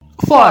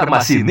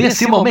Forma-se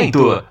nesse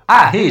momento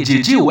a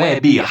rede de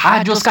web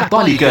rádios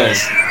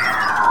católicas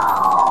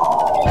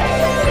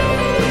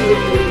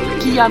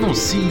que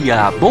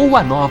anuncia a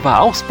boa nova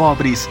aos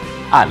pobres,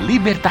 a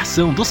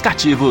libertação dos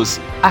cativos,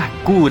 a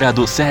cura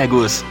dos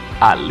cegos,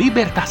 a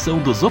libertação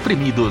dos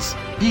oprimidos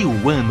e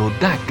o ano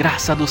da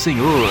graça do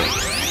Senhor.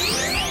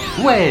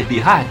 Web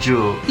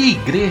Rádio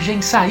Igreja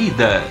em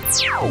Saída.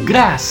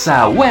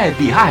 Graça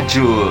Web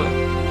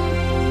Rádio.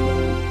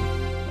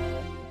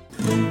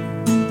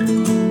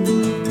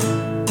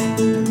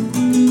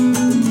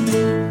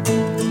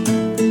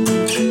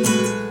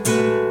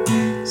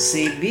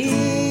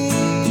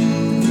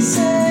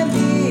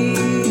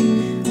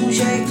 Um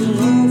jeito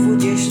novo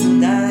de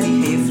estudar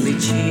e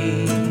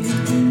refletir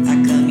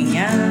a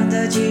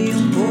caminhada de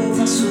um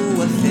povo à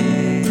sua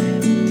fé,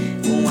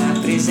 com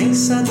a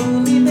presença do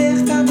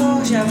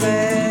libertador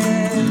Javé.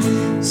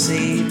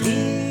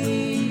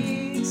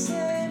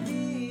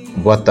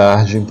 Boa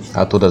tarde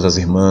a todas as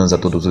irmãs, a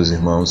todos os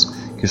irmãos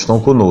que estão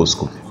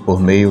conosco por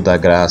meio da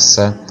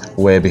Graça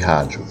Web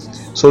Rádio.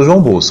 Sou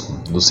João Bosco,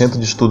 do Centro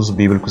de Estudos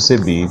Bíblicos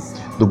CEBI,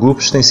 do Grupo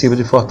Extensivo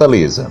de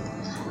Fortaleza.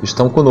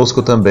 Estão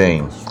conosco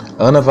também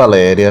Ana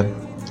Valéria,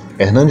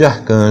 Hernande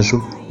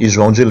Arcanjo e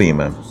João de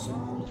Lima.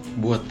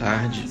 Boa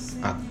tarde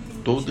a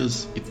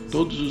todas e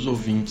todos os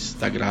ouvintes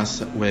da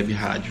Graça Web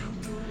Rádio.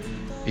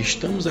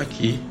 Estamos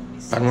aqui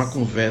para uma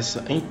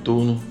conversa em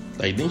torno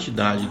da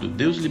identidade do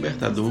Deus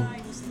Libertador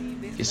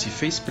que se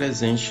fez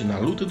presente na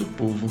luta do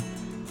povo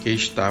que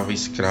estava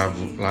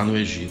escravo lá no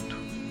Egito.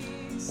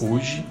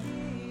 Hoje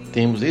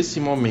temos esse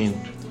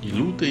momento de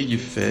luta e de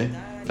fé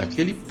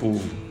daquele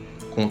povo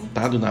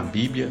contado na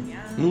Bíblia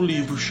no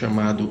livro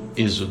chamado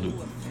Êxodo.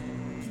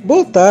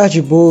 Boa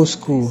tarde,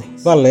 Bosco,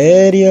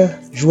 Valéria,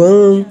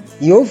 João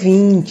e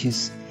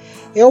ouvintes.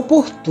 É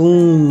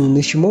oportuno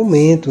neste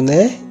momento,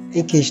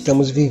 em que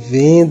estamos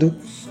vivendo,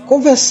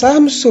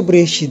 conversarmos sobre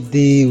este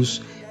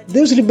Deus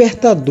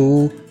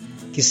libertador,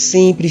 que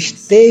sempre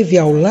esteve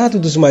ao lado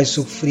dos mais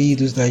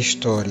sofridos da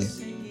história.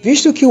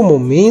 Visto que o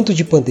momento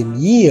de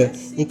pandemia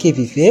em que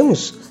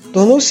vivemos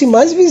tornou-se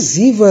mais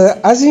visível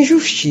as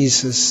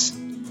injustiças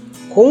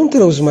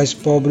contra os mais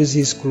pobres e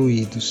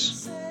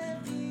excluídos.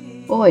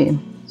 Oi,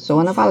 sou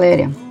Ana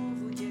Valéria.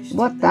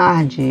 Boa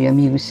tarde,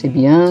 amigos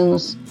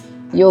cebianos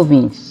e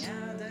ouvintes.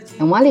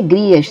 É uma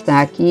alegria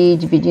estar aqui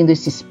dividindo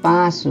esse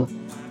espaço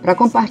para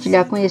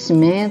compartilhar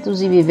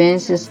conhecimentos e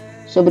vivências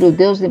sobre o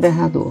Deus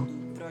Libertador.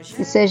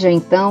 Que seja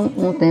então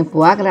um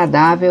tempo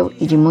agradável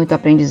e de muito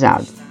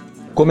aprendizado.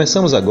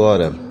 Começamos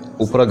agora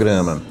o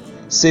programa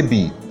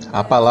CEBI,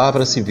 a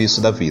Palavra a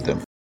Serviço da Vida.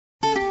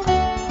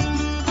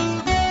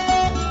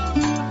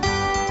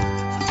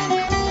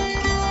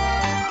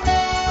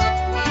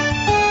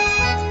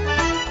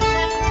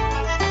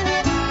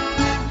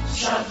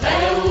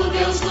 Javé, o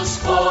Deus dos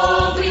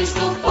pobres,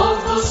 do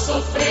povo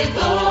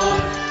sofredor,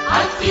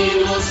 aqui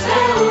nos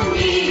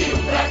reuniu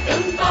para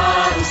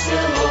cantar o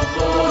seu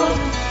louvor,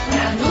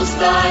 para nos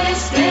dar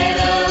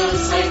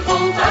esperança e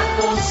contar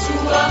com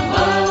sua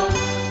mão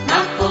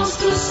na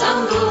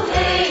construção do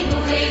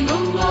reino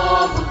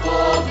novo,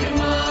 povo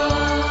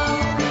irmão.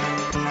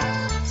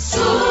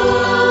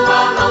 Sua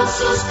mão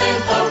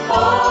sustenta o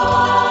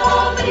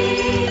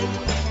pobre,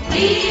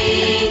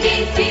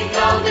 ninguém fica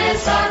ao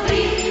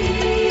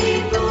desabrigo,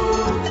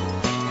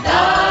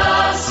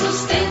 dá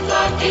sustento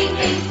a quem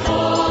tem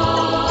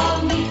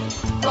fome,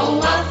 com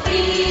a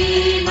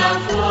fina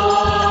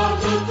flor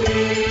do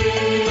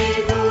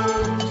trigo.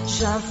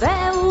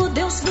 Javé, o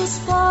Deus dos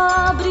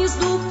pobres,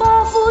 do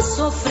povo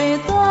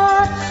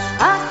sofredor,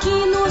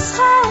 aqui nos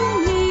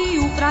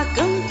reuniu para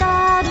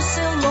cantar o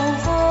seu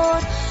louvor,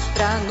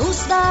 para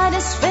nos dar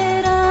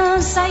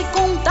esperança e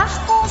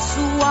contar com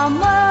sua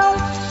mão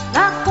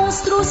na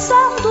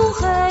construção do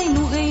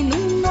reino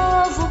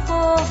novo,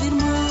 povo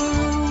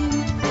irmão.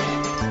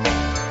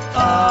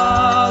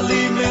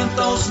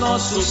 Alimenta os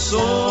nossos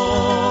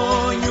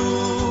sonhos,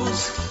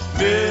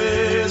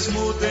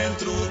 mesmo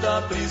dentro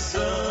da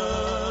prisão.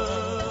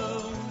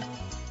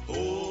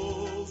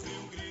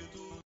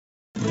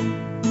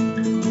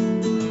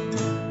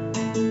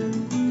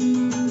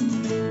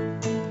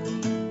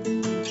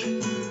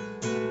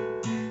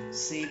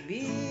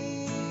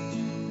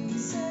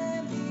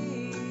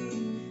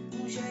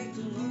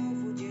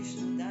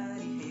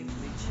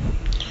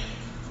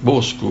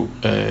 Bosco,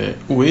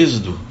 o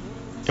Êxodo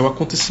é o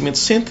acontecimento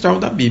central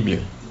da Bíblia,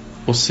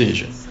 ou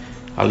seja,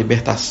 a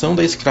libertação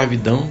da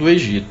escravidão do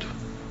Egito.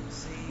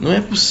 Não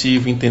é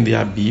possível entender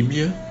a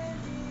Bíblia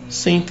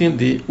sem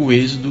entender o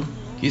Êxodo,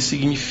 que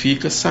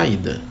significa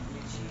saída.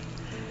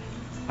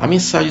 A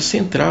mensagem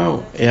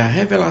central é a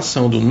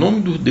revelação do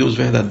nome do Deus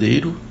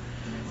verdadeiro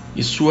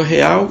e sua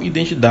real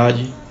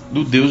identidade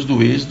do Deus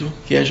do Êxodo,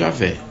 que é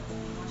Javé.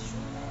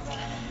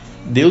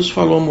 Deus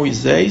falou a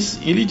Moisés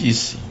e lhe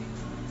disse: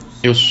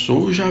 Eu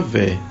sou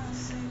Javé,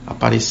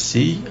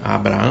 apareci a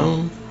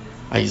Abraão,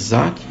 a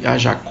Isaque e a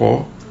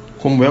Jacó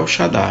como El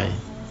Shaddai.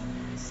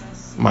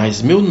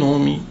 Mas meu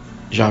nome,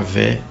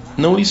 Javé,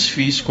 não lhes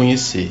fiz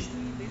conhecer.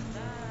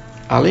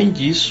 Além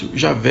disso,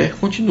 Javé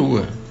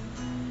continua: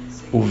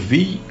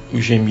 ouvi o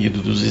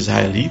gemido dos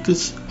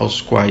israelitas,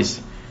 aos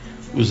quais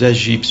os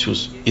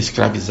egípcios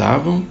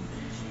escravizavam,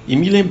 e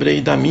me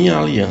lembrei da minha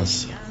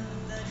aliança.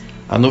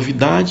 A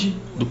novidade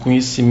do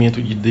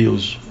conhecimento de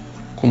Deus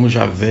como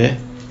Javé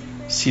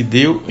se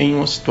deu em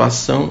uma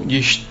situação de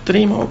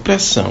extrema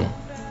opressão.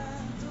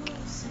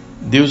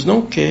 Deus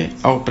não quer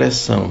a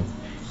opressão,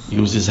 e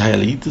os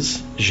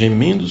israelitas,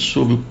 gemendo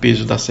sob o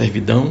peso da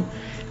servidão,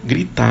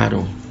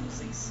 gritaram,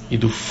 e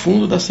do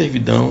fundo da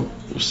servidão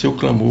o seu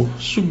clamor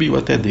subiu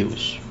até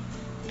Deus.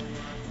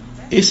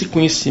 Esse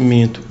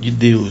conhecimento de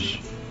Deus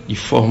de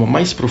forma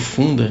mais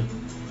profunda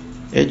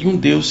é de um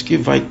Deus que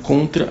vai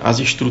contra as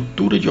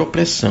estruturas de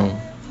opressão,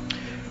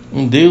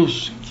 um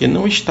Deus que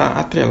não está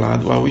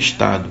atrelado ao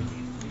Estado,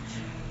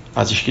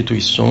 às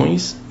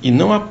instituições, e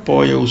não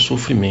apoia o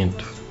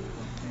sofrimento,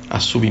 a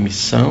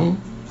submissão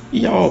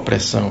e a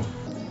opressão.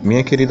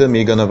 Minha querida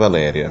amiga Ana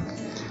Valéria,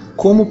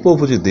 como o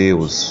povo de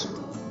Deus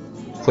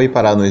foi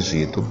parar no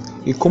Egito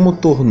e como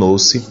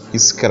tornou-se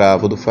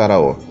escravo do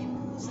faraó?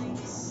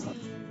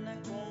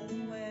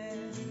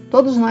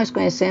 Todos nós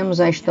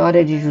conhecemos a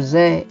história de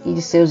José e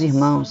de seus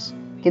irmãos,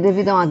 que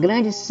devido a uma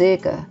grande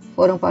seca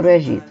foram para o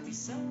Egito.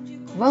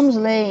 Vamos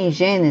ler em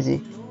Gênesis,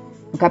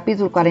 no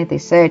capítulo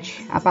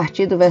 47, a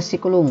partir do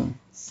versículo 1.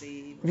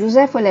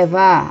 José foi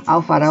levar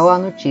ao faraó a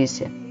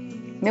notícia: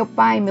 meu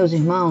pai e meus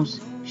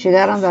irmãos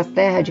chegaram da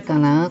terra de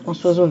Canaã com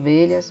suas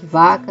ovelhas,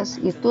 vacas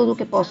e tudo o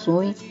que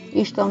possuem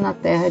e estão na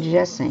terra de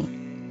Gessém.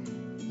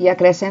 E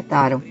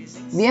acrescentaram: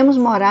 viemos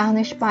morar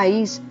neste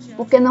país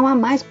porque não há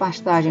mais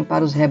pastagem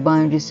para os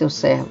rebanhos de seus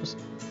servos.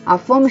 A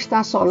fome está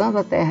assolando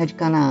a terra de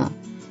Canaã.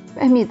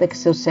 Permita que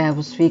seus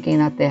servos fiquem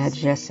na terra de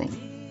Gessém.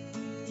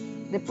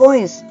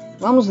 Depois,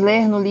 vamos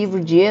ler no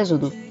livro de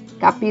Êxodo,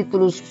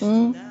 capítulos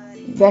 1,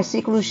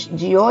 versículos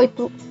de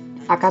 8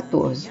 a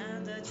 14.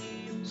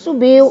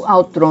 Subiu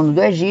ao trono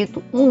do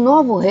Egito um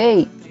novo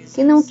rei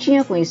que não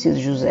tinha conhecido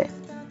José.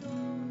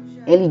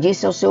 Ele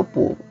disse ao seu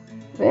povo: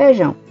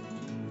 vejam,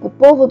 o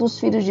povo dos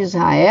filhos de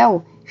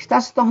Israel está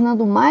se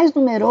tornando mais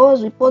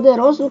numeroso e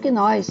poderoso do que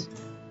nós.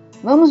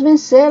 Vamos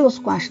vencê-los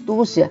com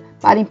astúcia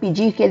para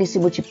impedir que eles se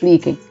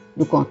multipliquem.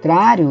 Do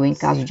contrário, em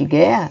caso de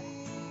guerra,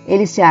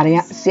 eles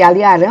se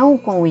aliarão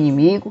com o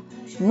inimigo,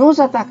 nos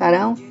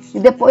atacarão e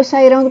depois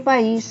sairão do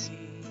país.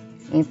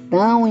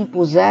 Então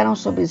impuseram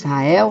sobre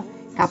Israel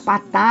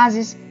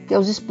capatazes que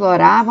os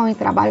exploravam em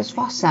trabalhos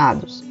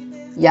forçados,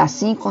 e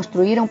assim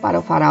construíram para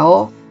o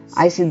faraó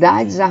as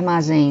cidades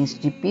armazéns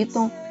de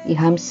Pitom e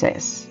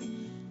Ramsés.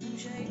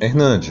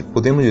 Hernande,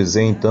 podemos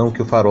dizer então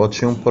que o faraó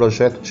tinha um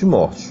projeto de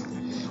morte,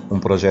 um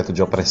projeto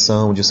de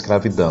opressão, de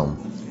escravidão.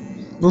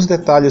 Nos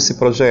detalhe esse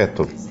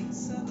projeto,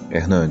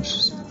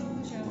 Hernandes.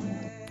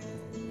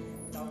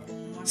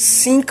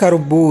 Sim, caro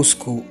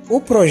Bosco, o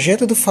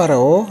projeto do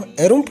faraó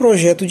era um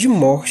projeto de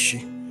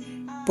morte,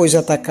 pois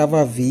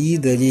atacava a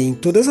vida ali em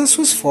todas as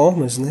suas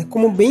formas,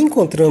 como bem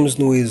encontramos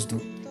no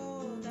Êxodo.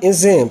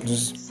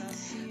 Exemplos: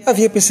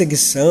 havia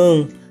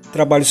perseguição,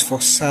 trabalhos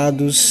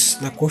forçados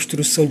na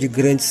construção de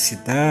grandes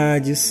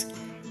cidades,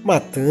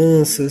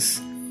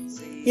 matanças,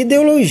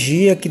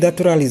 ideologia que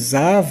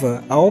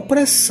naturalizava a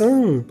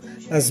opressão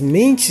nas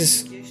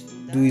mentes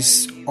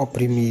dos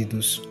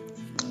oprimidos.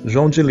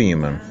 João de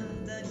Lima,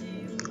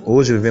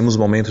 hoje vivemos um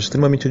momento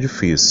extremamente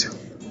difícil.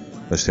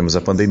 Nós temos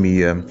a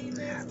pandemia,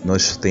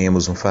 nós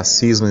temos um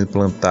fascismo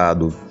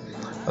implantado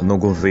no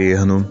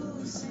governo.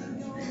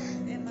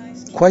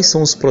 Quais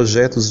são os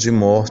projetos de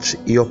morte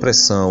e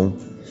opressão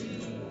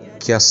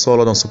que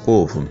assola nosso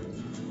povo?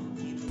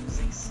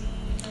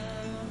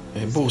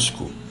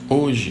 Bosco,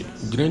 hoje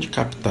o grande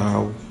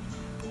capital,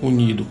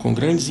 unido com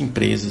grandes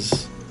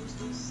empresas,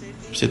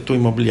 o setor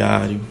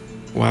imobiliário,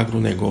 o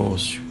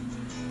agronegócio,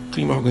 o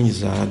crime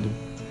organizado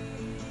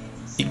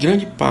e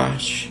grande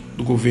parte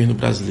do governo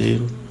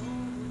brasileiro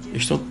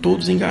estão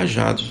todos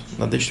engajados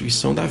na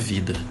destruição da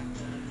vida,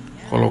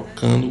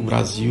 colocando o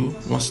Brasil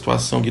numa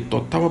situação de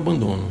total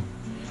abandono,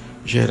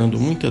 gerando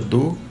muita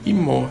dor e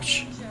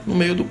morte no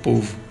meio do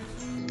povo.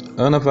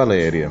 Ana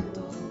Valéria,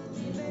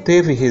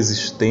 teve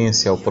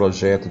resistência ao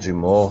projeto de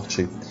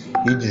morte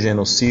e de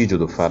genocídio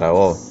do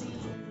faraó?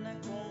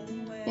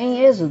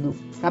 Em Êxodo,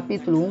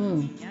 capítulo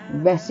 1,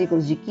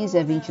 versículos de 15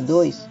 a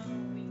 22,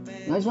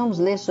 nós vamos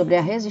ler sobre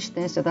a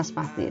resistência das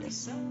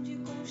parteiras.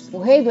 O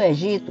rei do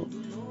Egito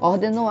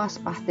ordenou às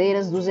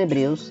parteiras dos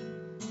hebreus,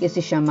 que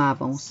se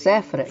chamavam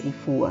Sefra e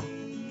Fua: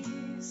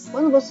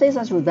 quando vocês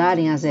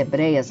ajudarem as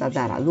hebreias a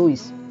dar à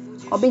luz,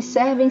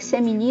 observem se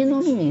é menino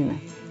ou menina.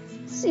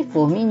 Se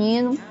for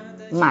menino,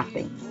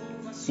 matem.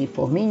 Se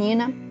for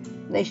menina,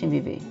 deixem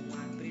viver.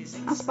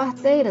 As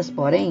parteiras,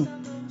 porém,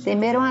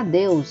 temeram a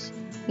Deus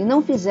e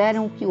não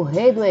fizeram o que o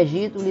rei do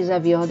Egito lhes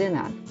havia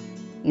ordenado,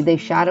 e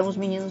deixaram os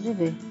meninos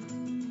viver.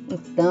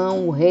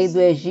 Então o rei do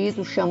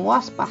Egito chamou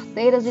as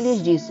parteiras e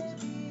lhes disse: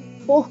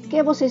 por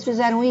que vocês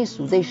fizeram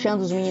isso,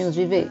 deixando os meninos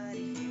viver?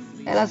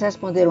 Elas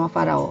responderam a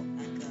Faraó: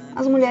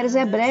 as mulheres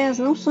hebreias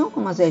não são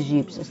como as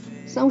egípcias,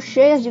 são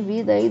cheias de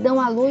vida e dão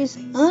à luz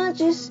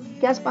antes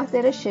que as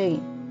parteiras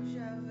cheguem.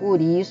 Por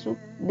isso,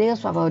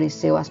 Deus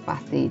favoreceu as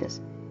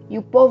parteiras, e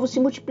o povo se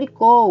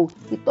multiplicou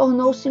e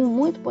tornou-se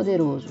muito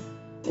poderoso.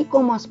 E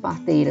como as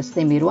parteiras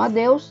temeram a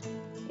Deus,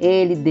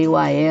 ele deu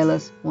a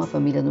elas uma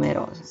família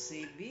numerosa.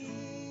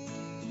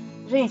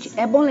 Gente,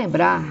 é bom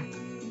lembrar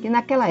que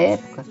naquela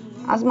época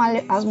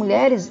as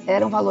mulheres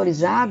eram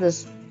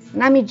valorizadas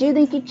na medida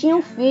em que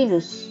tinham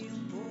filhos,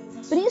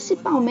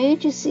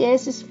 principalmente se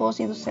esses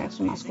fossem do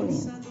sexo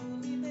masculino.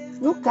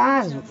 No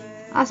caso,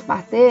 as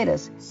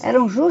parteiras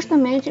eram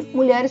justamente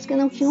mulheres que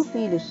não tinham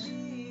filhos.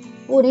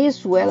 Por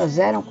isso, elas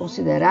eram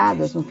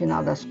consideradas, no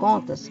final das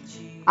contas,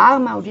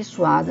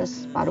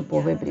 amaldiçoadas para o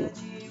povo hebreu.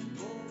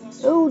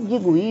 Eu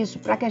digo isso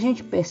para que a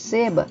gente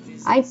perceba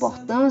a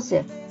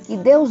importância que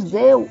Deus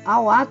deu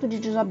ao ato de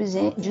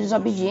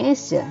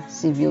desobediência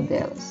civil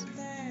delas.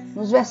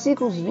 Nos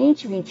versículos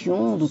 20 e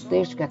 21 do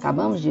texto que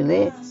acabamos de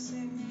ler,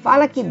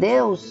 fala que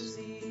Deus,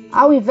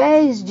 ao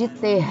invés de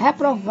ter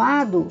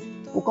reprovado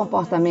o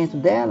comportamento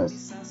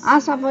delas,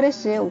 as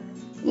favoreceu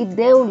e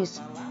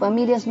deu-lhes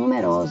famílias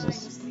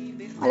numerosas.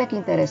 Olha que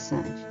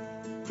interessante.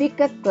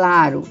 Fica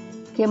claro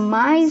que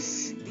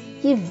mais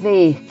que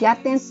ver, que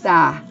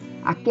atentar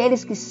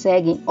aqueles que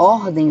seguem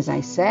ordens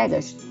às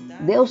cegas,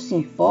 Deus se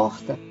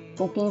importa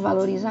com quem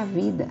valoriza a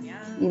vida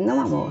e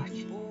não a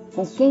morte,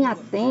 com quem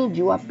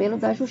atende o apelo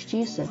da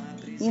justiça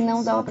e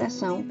não da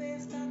opressão.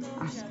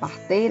 As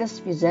parteiras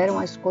fizeram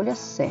a escolha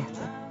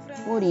certa,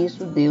 por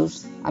isso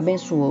Deus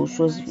abençoou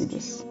suas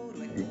vidas.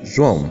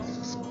 João,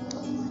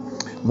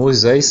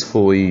 Moisés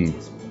foi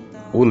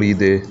o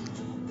líder,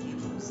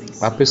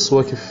 a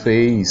pessoa que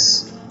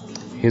fez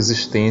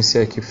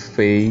resistência, que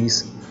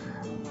fez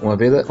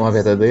uma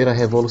verdadeira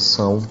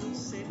revolução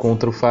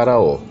contra o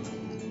faraó.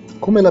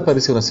 Como ele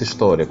apareceu nessa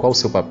história? Qual o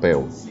seu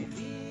papel?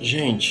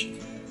 Gente,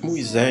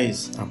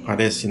 Moisés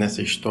aparece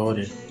nessa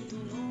história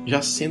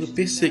já sendo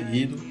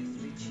perseguido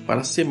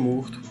para ser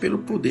morto pelo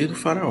poder do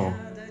faraó.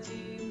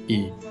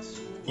 E,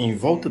 em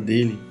volta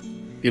dele,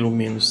 pelo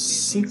menos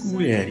 5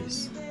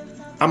 mulheres.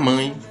 A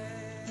mãe,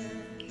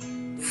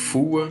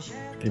 Fua,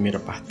 a primeira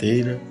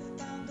parteira,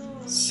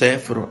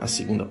 Séforo, a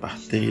segunda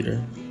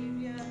parteira,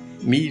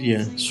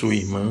 Miriam, sua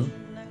irmã,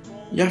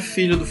 e a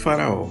filha do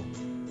faraó,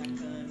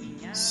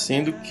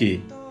 sendo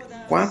que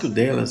 4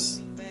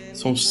 delas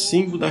são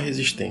símbolo da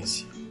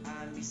resistência.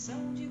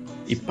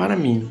 E para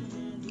mim,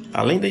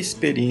 além da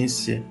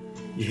experiência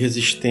de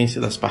resistência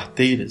das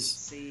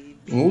parteiras,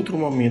 um outro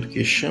momento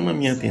que chama a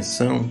minha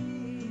atenção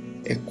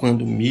é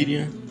quando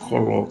Miriam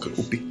coloca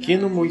o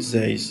pequeno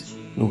Moisés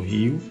no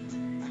rio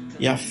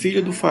e a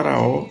filha do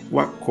faraó o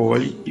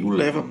acolhe e o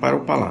leva para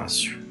o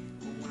palácio.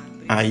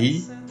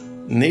 Aí,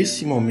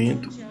 nesse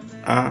momento,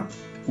 há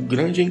o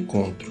grande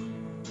encontro.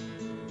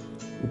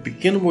 O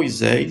pequeno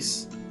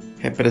Moisés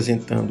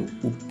representando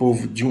o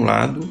povo de um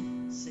lado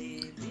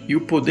e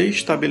o poder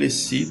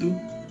estabelecido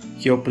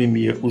que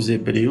oprimia os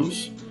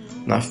hebreus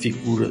na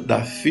figura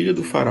da filha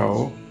do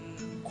faraó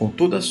com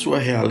toda a sua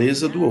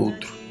realeza do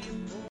outro.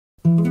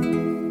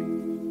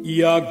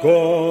 E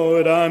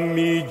agora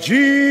me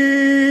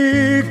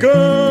digam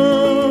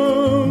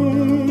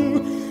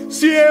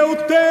se eu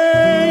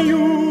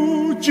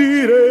tenho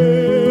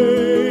direito,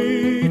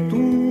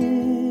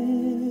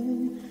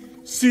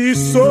 se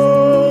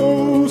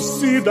sou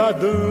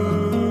cidadão,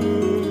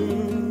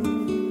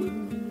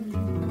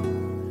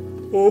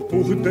 ou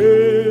por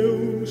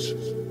Deus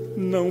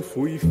não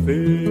fui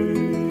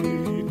feito.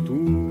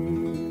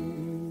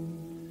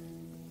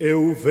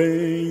 Eu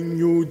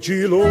venho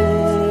de longe,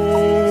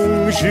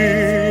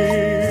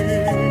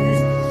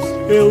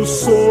 eu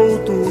sou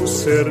do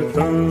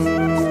sertão.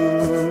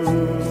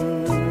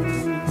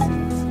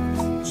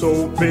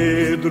 Sou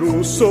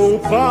Pedro, sou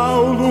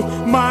Paulo,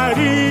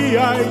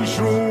 Maria e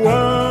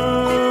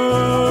João.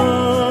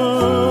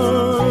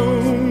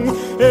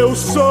 Eu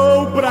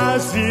sou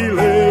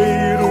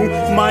brasileiro,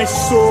 mas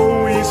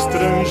sou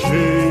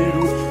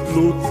estrangeiro.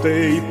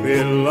 Lutei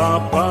pela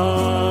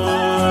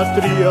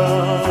pátria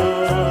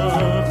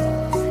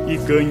e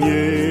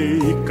ganhei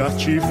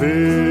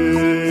cativeiro.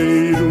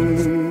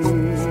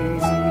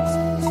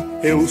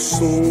 Eu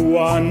sou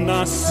a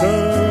nação,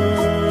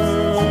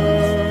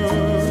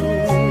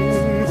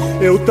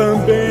 eu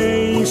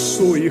também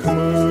sou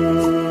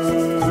irmão.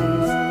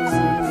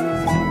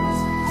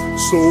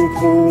 Sou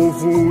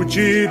povo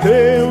de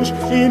Deus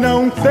e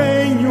não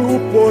tenho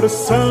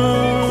porção.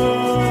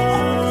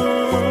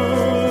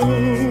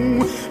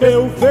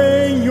 Eu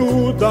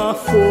venho da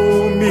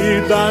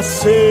fome, da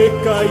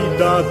seca e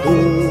da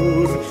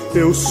dor.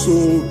 Eu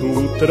sou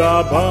do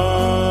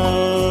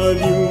trabalho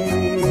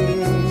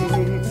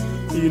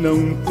e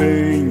não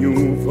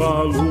tenho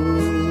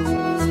valor.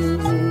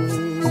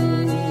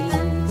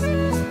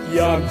 E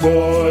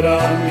agora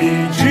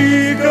me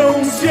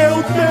digam se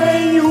eu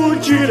tenho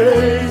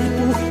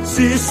direito,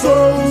 se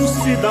sou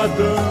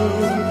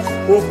cidadão,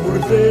 ou por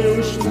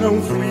Deus não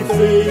fui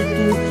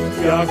feito.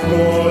 E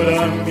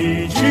agora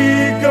me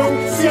digam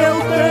se eu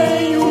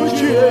tenho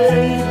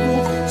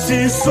direito,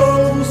 se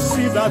sou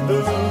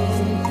cidadão,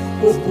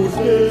 ou por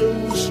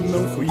Deus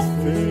não fui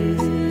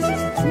feito.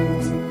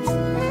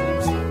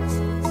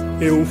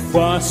 Eu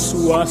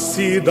faço a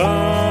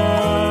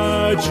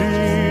cidade cidade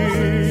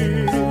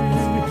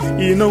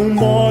e não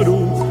moro,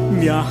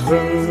 me arranjo.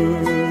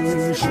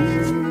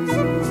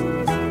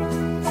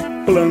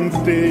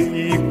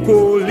 Plantei e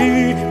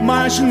colhi,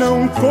 mas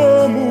não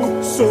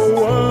como,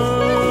 sou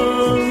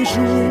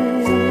anjo.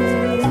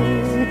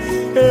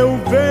 Eu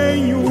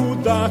venho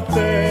da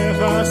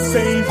terra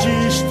sem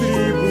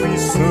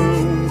distribuição,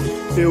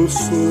 eu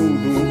sou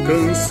do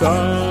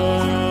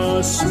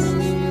cansaço,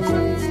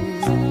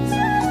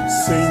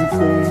 sem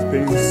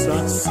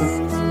compensação.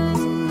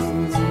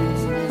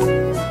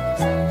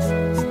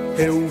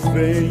 Eu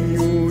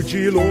venho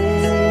de longe,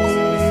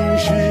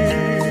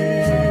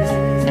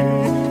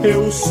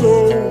 eu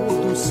sou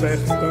do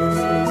sertão.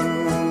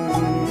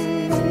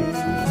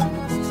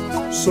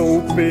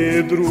 Sou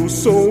Pedro,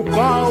 sou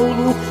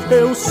Paulo,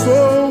 eu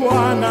sou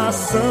a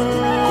nação.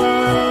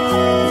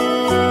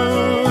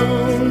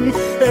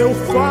 Eu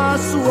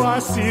faço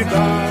a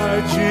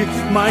cidade,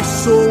 mas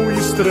sou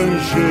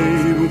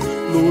estrangeiro.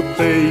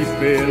 Lutei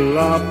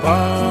pela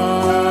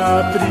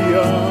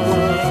pátria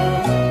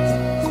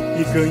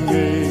e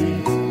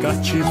ganhei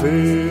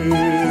cativeiro.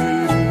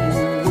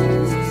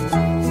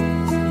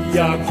 E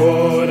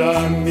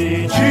agora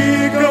me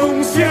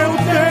digam se eu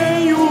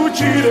tenho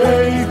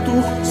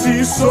direito,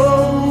 se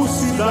sou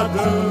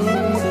cidadão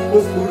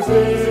ou por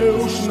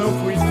Deus não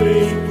fui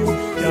feito.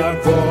 E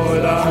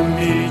agora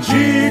me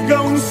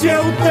digam se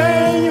eu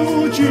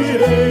tenho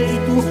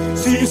direito,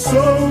 se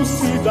sou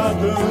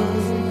cidadão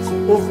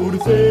ou por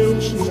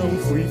Deus não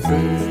fui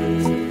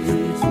feito.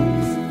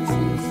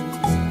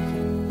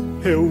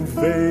 Eu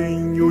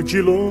venho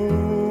de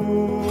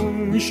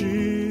longe,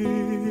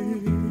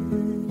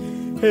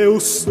 eu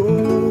sou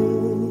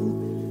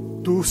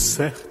do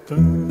sertão.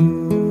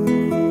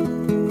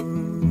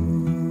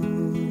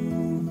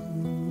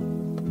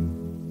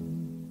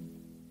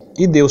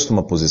 E Deus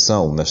toma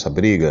posição nesta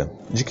briga?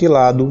 De que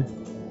lado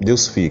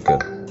Deus fica?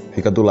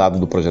 Fica do lado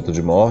do projeto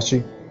de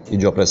morte e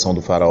de opressão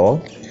do faraó?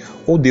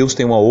 Ou Deus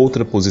tem uma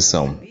outra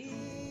posição?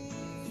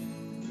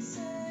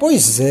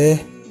 Pois é,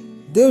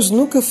 Deus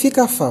nunca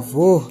fica a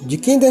favor de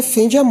quem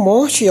defende a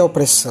morte e a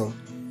opressão.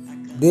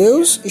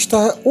 Deus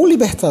está o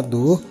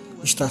libertador,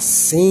 está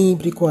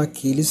sempre com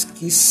aqueles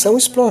que são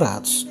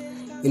explorados.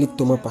 Ele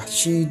toma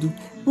partido,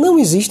 não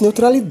existe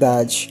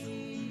neutralidade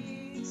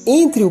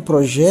entre o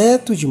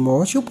projeto de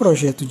morte e o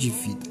projeto de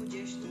vida.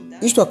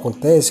 Isto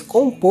acontece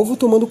com o povo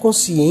tomando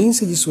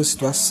consciência de sua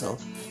situação,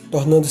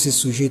 tornando-se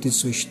sujeito de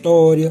sua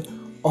história,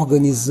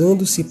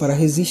 organizando-se para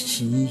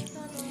resistir.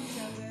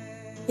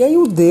 E aí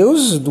o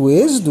Deus do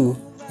Êxodo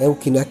é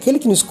aquele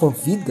que nos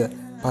convida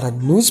para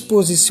nos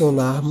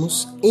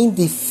posicionarmos em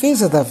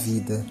defesa da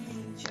vida.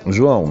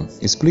 João,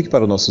 explique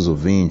para os nossos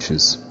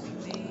ouvintes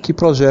que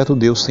projeto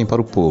Deus tem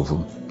para o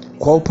povo.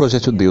 Qual o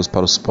projeto de Deus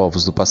para os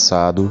povos do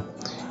passado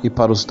e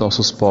para os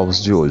nossos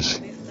povos de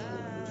hoje?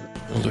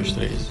 1, 2,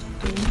 3.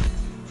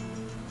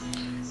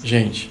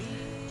 Gente,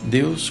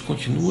 Deus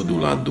continua do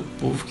lado do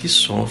povo que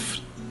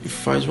sofre e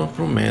faz uma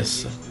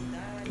promessa,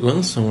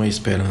 lança uma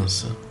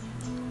esperança.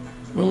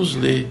 Vamos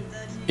ler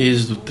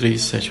Êxodo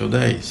 3, 7 ao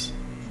 10.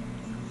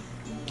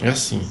 É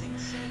assim: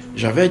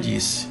 Javé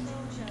disse: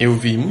 eu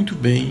vi muito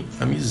bem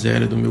a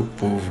miséria do meu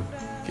povo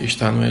que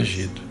está no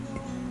Egito.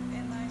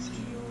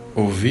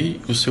 Ouvi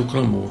o seu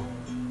clamor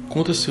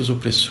contra seus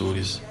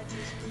opressores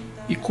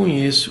e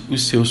conheço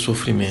os seus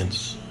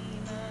sofrimentos.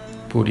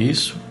 Por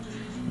isso,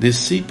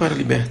 desci para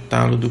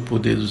libertá-lo do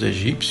poder dos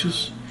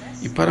egípcios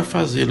e para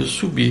fazê-lo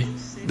subir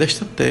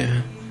desta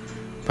terra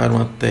para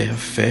uma terra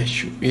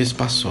fértil e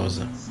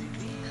espaçosa,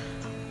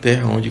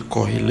 terra onde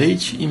corre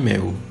leite e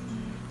mel,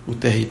 o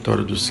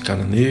território dos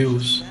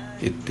cananeus,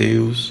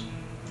 heteus,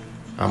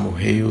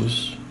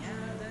 amorreus,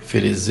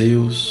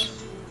 ferezeus,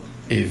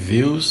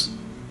 heveus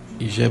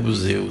e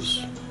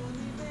jebuseus.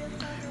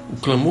 O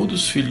clamor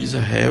dos filhos de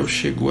Israel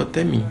chegou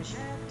até mim,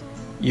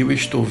 e eu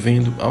estou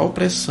vendo a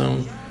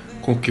opressão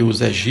com que os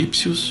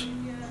egípcios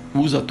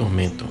os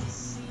atormentam.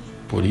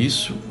 Por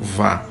isso,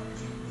 vá,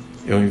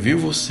 eu envio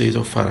vocês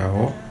ao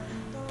faraó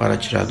para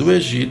tirar do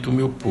Egito o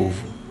meu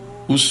povo,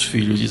 os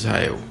filhos de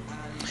Israel.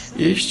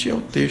 Este é o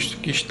texto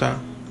que está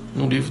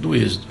no livro do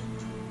Êxodo,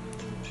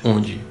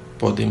 onde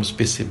podemos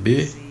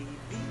perceber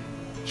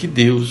que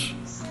Deus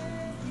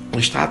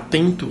está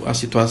atento à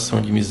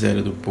situação de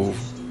miséria do povo,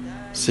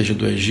 seja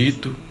do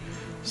Egito,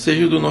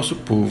 seja do nosso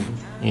povo,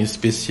 em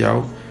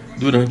especial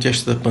durante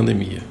esta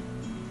pandemia.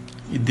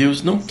 E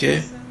Deus não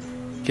quer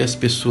que as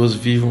pessoas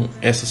vivam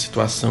essa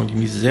situação de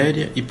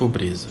miséria e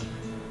pobreza.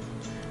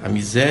 A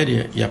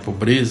miséria e a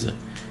pobreza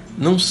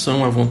não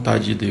são a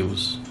vontade de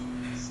Deus,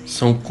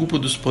 são culpa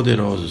dos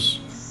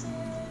poderosos,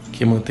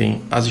 que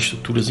mantêm as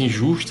estruturas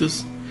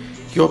injustas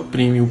que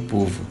oprimem o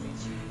povo,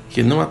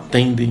 que não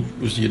atendem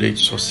os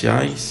direitos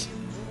sociais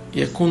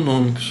e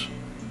econômicos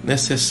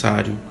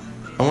necessários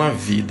a uma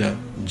vida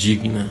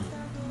digna.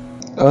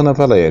 Ana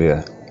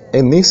Valéria,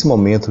 é nesse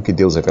momento que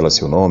Deus revela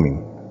seu nome?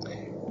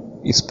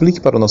 Explique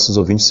para os nossos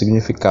ouvintes o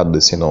significado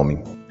desse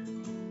nome.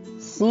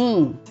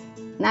 Sim,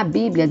 na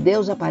Bíblia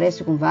Deus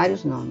aparece com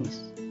vários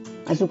nomes,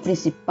 mas o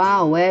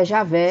principal é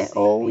Javé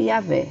ou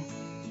Yavé.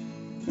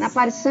 Na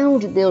aparição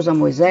de Deus a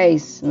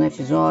Moisés, no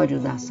episódio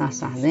da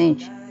sarça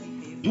ardente,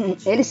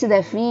 ele se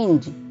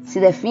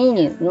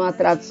define, numa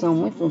tradução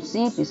muito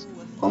simples,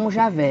 como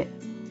Javé,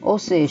 ou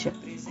seja,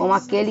 como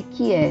aquele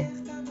que é.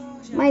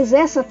 Mas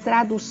essa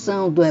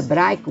tradução do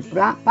hebraico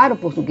para o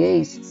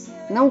português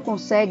não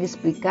consegue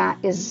explicar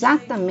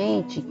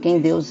exatamente quem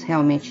Deus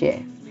realmente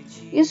é.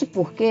 Isso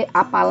porque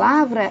a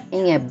palavra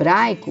em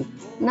hebraico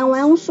não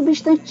é um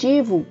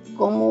substantivo,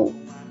 como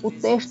o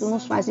texto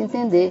nos faz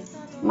entender,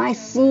 mas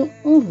sim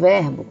um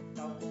verbo.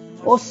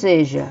 Ou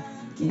seja,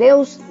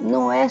 Deus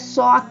não é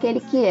só aquele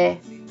que é,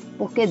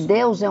 porque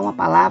Deus é uma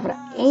palavra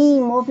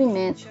em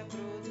movimento.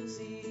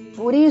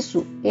 Por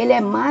isso, ele é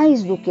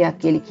mais do que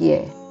aquele que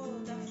é.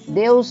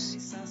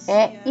 Deus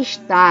é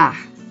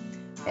estar,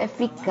 é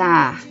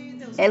ficar,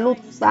 é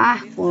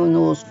lutar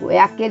conosco, é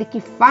aquele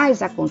que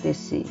faz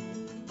acontecer.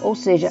 Ou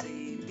seja,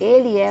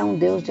 ele é um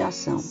Deus de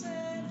ação.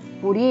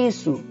 Por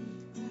isso,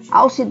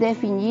 ao se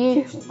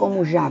definir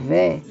como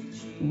Javé,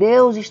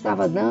 Deus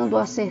estava dando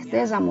a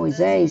certeza a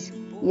Moisés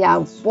e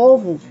ao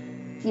povo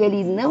que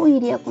ele não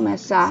iria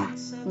começar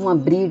uma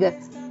briga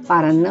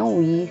para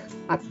não ir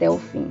até o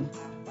fim.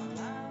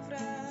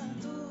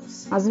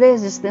 Às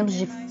vezes temos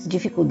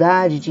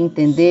dificuldade de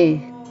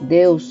entender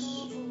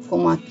Deus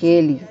como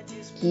aquele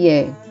que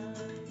é,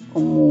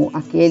 como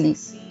aquele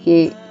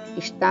que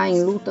está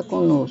em luta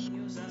conosco.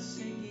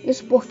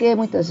 Isso porque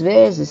muitas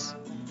vezes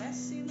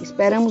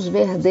esperamos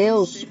ver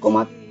Deus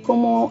como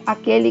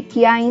aquele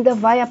que ainda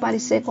vai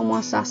aparecer como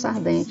uma sarça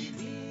ardente.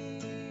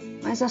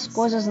 Mas as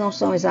coisas não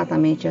são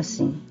exatamente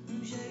assim.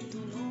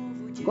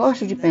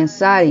 Gosto de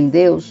pensar em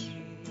Deus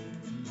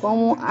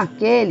como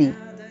aquele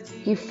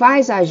que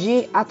faz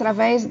agir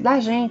através da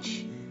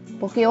gente,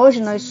 porque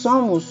hoje nós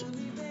somos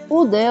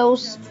o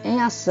Deus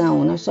em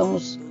ação, nós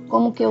somos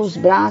como que os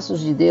braços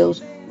de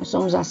Deus, nós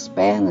somos as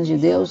pernas de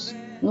Deus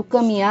no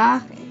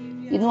caminhar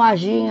e no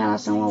agir em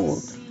relação ao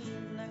outro.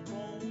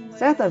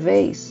 Certa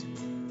vez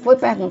foi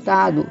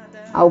perguntado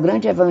ao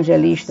grande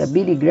evangelista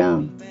Billy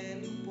Graham,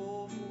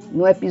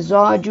 no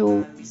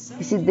episódio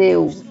que se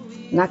deu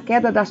na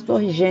queda das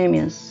Torres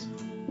Gêmeas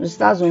nos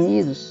Estados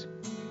Unidos,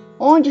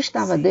 onde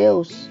estava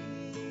Deus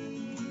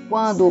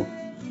quando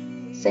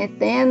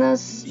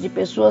centenas de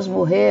pessoas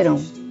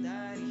morreram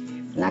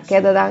na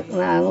queda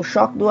no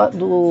choque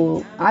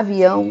do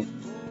avião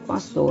com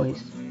as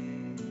torres.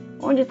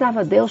 Onde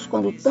estava Deus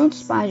quando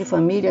tantos pais de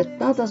família,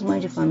 tantas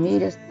mães de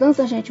família,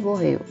 tanta gente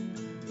morreu?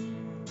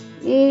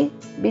 E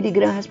Billy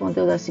Graham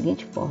respondeu da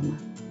seguinte forma: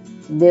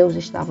 Deus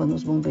estava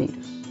nos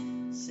bombeiros.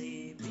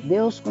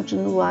 Deus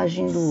continua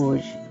agindo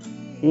hoje.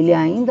 Ele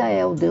ainda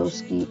é o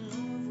Deus que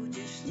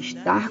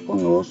está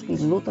conosco e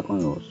luta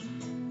conosco.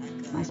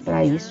 Mas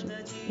para isso,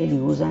 ele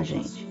usa a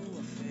gente.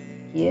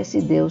 Que esse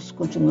Deus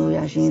continue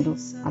agindo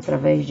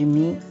através de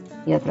mim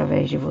e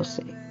através de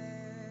você.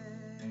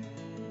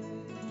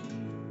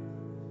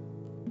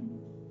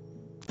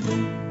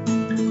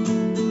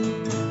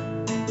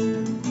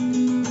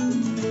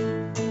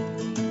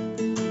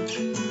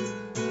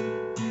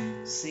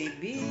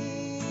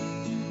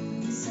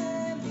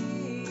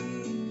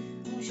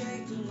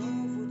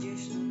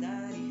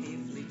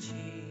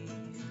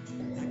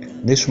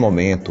 Neste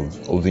momento,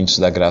 ouvintes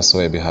da Graça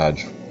Web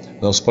Rádio,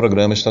 nosso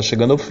programa está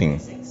chegando ao fim.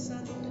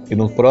 E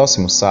no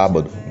próximo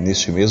sábado,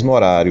 neste mesmo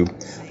horário,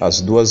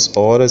 às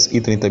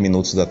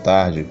 2h30 da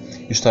tarde,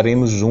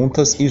 estaremos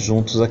juntas e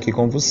juntos aqui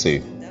com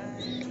você.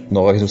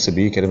 Nós, no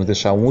CEBI, queremos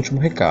deixar um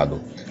último recado.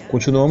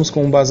 Continuamos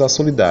com um bazar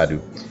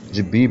solidário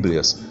de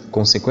Bíblias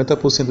com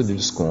 50% de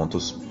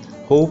descontos,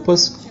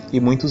 roupas e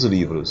muitos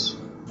livros.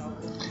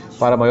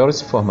 Para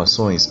maiores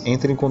informações,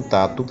 entre em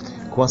contato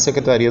com a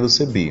Secretaria do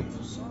CEBI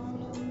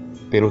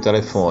pelo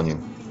telefone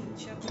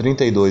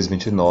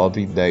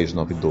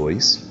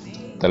 3229-1092,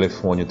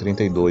 telefone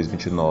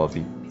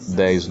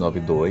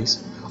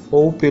 3229-1092,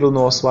 ou pelo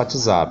nosso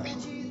WhatsApp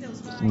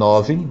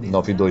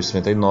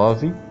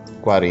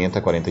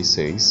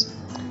 99239-4046,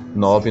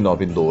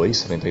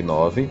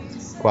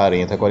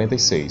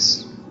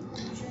 99239-4046.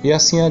 E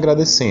assim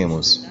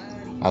agradecemos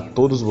a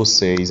todos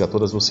vocês, a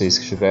todas vocês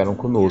que estiveram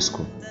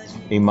conosco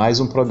em mais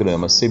um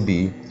programa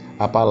CEBI,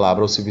 a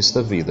Palavra ao Serviço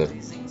da Vida,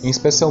 e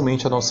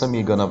especialmente a nossa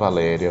amiga Ana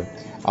Valéria,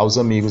 aos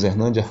amigos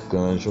Hernande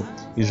Arcanjo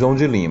e João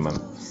de Lima.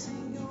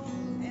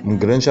 Um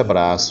grande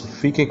abraço,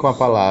 fiquem com a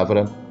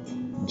palavra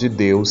de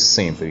Deus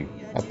sempre.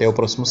 Até o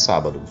próximo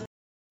sábado.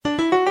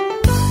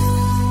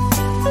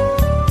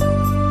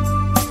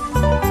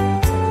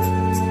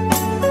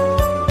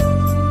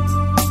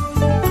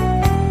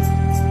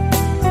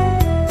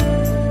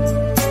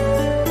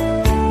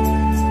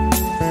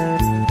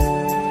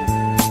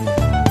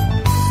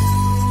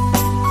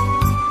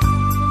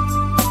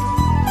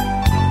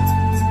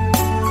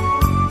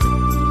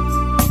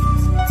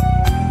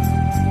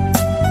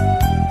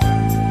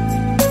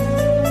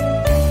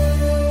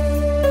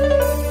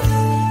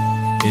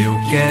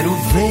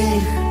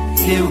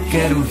 Eu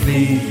quero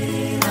ver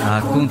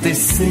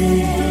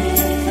acontecer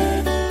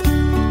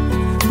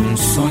um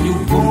sonho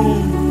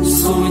bom,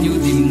 sonho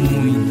de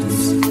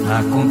muitos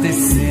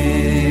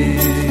acontecer.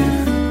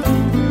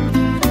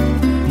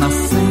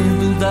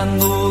 da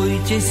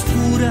noite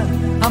escura,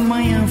 a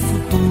manhã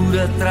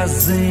futura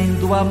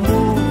trazendo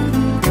amor.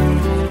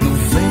 No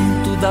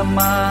vento da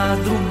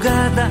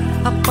madrugada,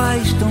 a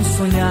paz tão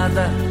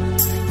sonhada,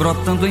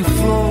 brotando em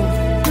flor.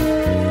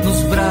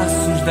 Nos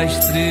braços da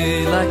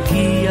estrela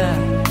guia,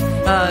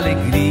 a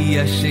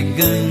alegria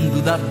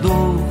chegando da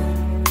dor.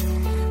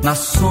 Na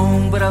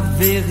sombra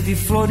verde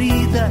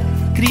florida,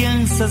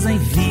 crianças em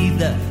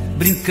vida,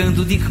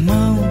 brincando de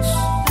irmãos.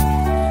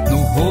 No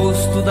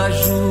rosto da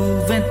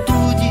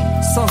juventude,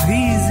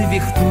 sorriso e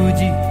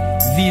virtude,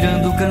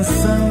 virando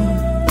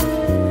canção.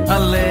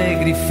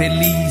 Alegre,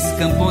 feliz,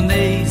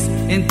 camponês,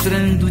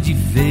 entrando de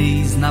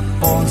vez na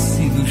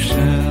posse do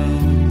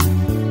chão.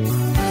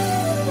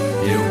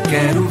 Eu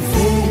quero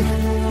ver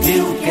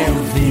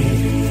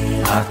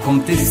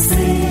acontecer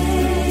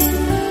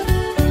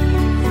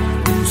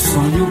um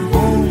sonho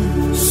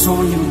bom,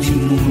 sonho de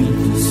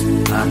muitos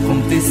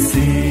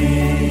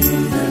acontecer.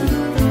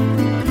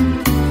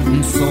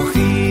 Um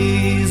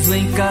sorriso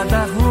em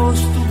cada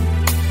rosto,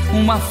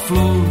 uma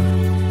flor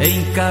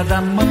em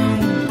cada mão,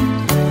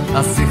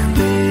 a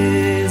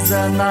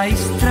certeza na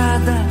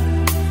estrada,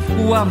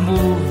 o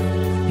amor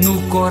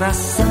no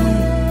coração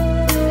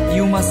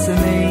e uma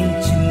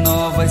semente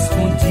nova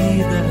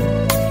escondida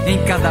em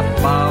cada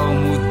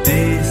palmo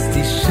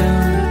deste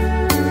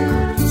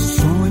chão.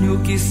 Sonho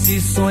que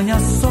se sonha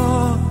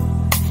só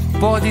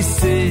pode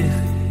ser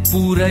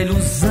pura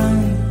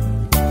ilusão.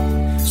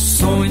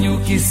 Sonho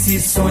que se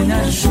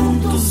sonha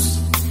juntos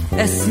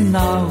é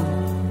sinal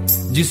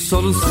de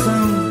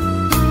solução.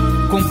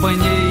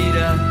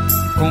 Companheira,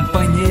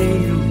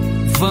 companheiro,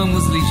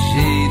 vamos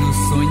ligeiro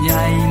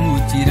sonhar em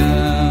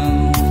mutirão.